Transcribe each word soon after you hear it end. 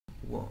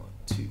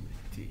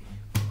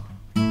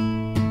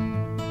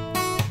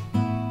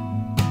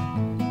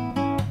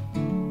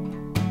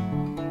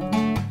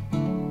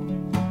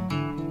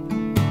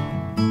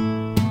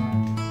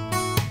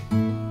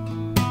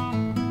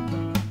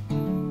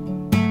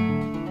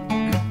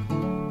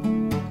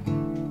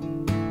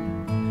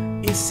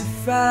It's a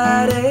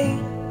Friday,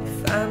 we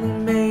finally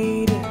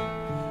made it.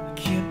 I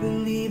can't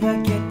believe I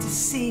get to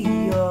see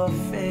your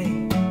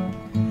face.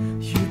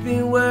 You've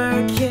been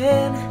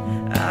working,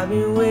 I've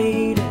been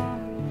waiting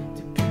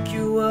to pick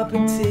you up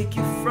and take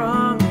you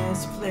from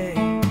this place.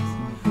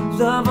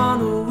 Love on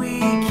the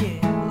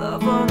weekend,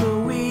 love on the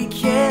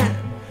weekend,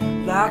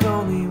 like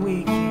only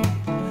we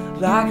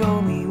can, like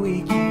only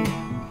we can.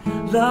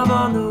 Love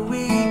on the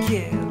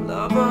weekend,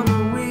 love on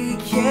the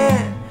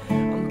weekend.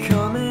 I'm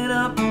coming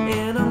up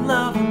and I'm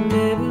loving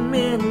every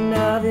minute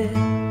of it.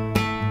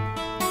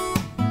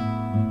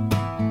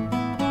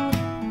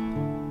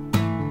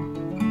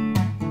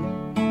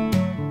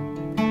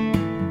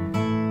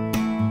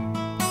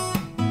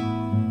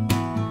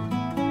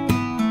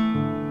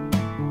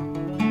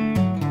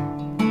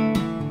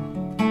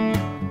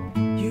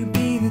 You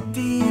be the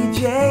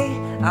DJ,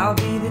 I'll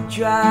be the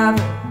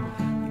driver.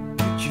 You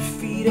put your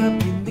feet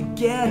up in the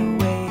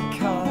getaway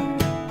car.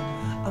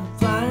 I'm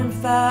flying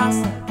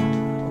fast like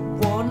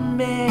a one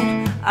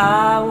man.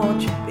 I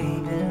want you,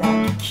 baby,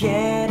 like you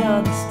can't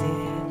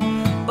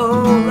understand.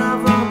 Oh,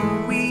 love on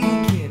the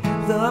weekend,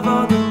 love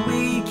on the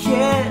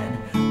weekend.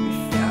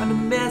 We found a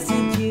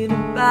message in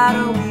a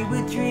bottle we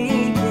were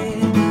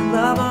drinking.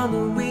 Love on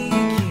the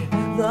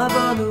weekend, love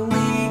on the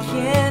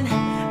weekend.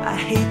 I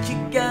hate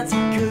your guts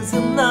 'cause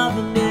I'm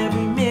loving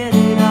every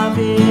minute of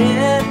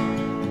it.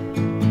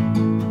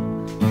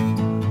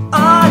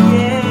 Oh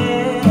yeah.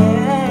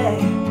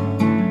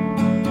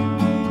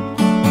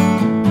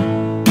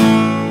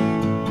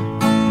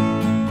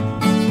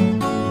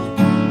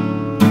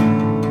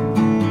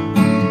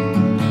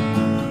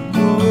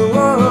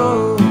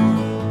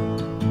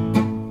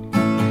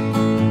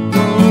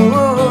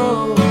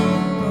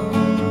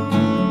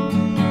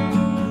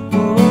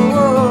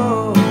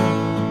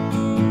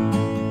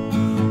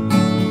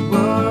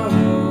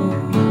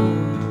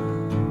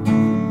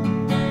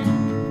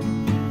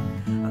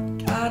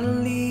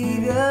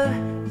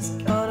 It's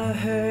gonna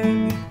hurt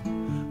me.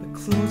 My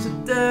clothes are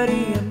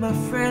dirty and my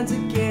friends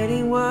are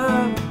getting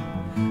worried.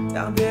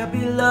 Down there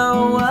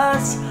below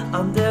us,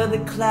 under the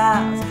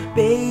clouds,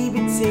 baby,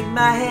 take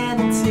my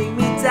hand and take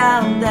me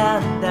down,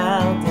 down,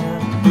 down,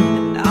 down.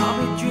 And I'll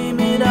be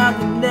dreaming of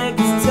the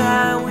next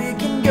time we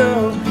can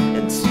go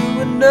into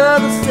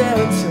another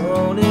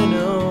serotonin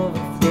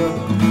overflow.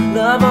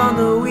 Love on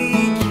the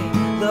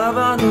weekend, love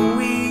on the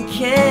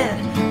weekend.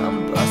 I'm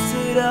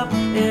busted up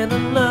and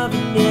I'm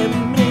loving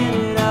every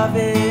minute of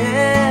it.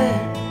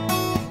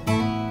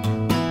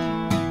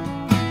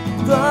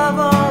 Love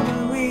on the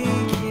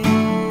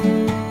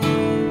weekend.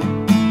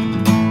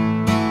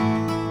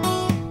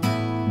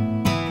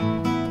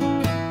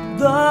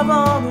 Love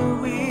on the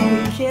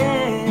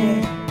weekend.